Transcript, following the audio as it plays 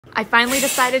I finally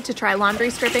decided to try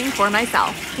laundry stripping for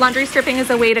myself. Laundry stripping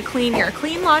is a way to clean your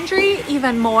clean laundry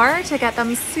even more to get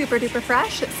them super duper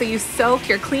fresh. So you soak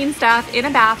your clean stuff in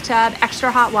a bathtub,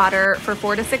 extra hot water for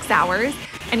 4 to 6 hours,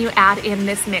 and you add in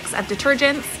this mix of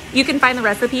detergents. You can find the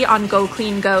recipe on Go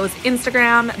Clean Go's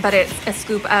Instagram, but it's a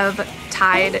scoop of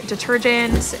Tide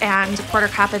detergent and a quarter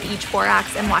cup of each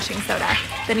borax and washing soda.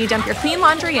 Then you dump your clean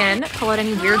laundry in, pull out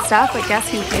any weird stuff like Guess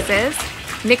Who pieces,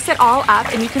 mix it all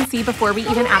up, and you can see before we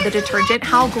even add the detergent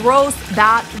how gross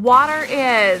that water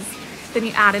is. Then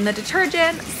you add in the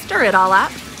detergent, stir it all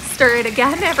up, stir it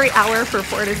again every hour for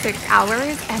 4 to 6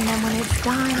 hours, and then when it's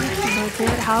done, look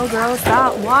at how gross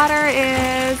that water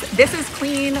is. This is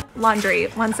clean laundry,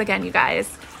 once again, you guys.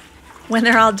 When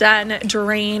they're all done,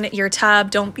 drain your tub.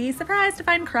 Don't be surprised to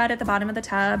find crud at the bottom of the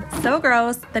tub. So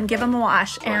gross. Then give them a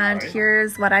wash, and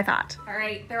here's what I thought. All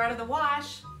right, they're out of the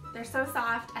wash. They're so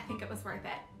soft, I think it was worth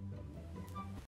it.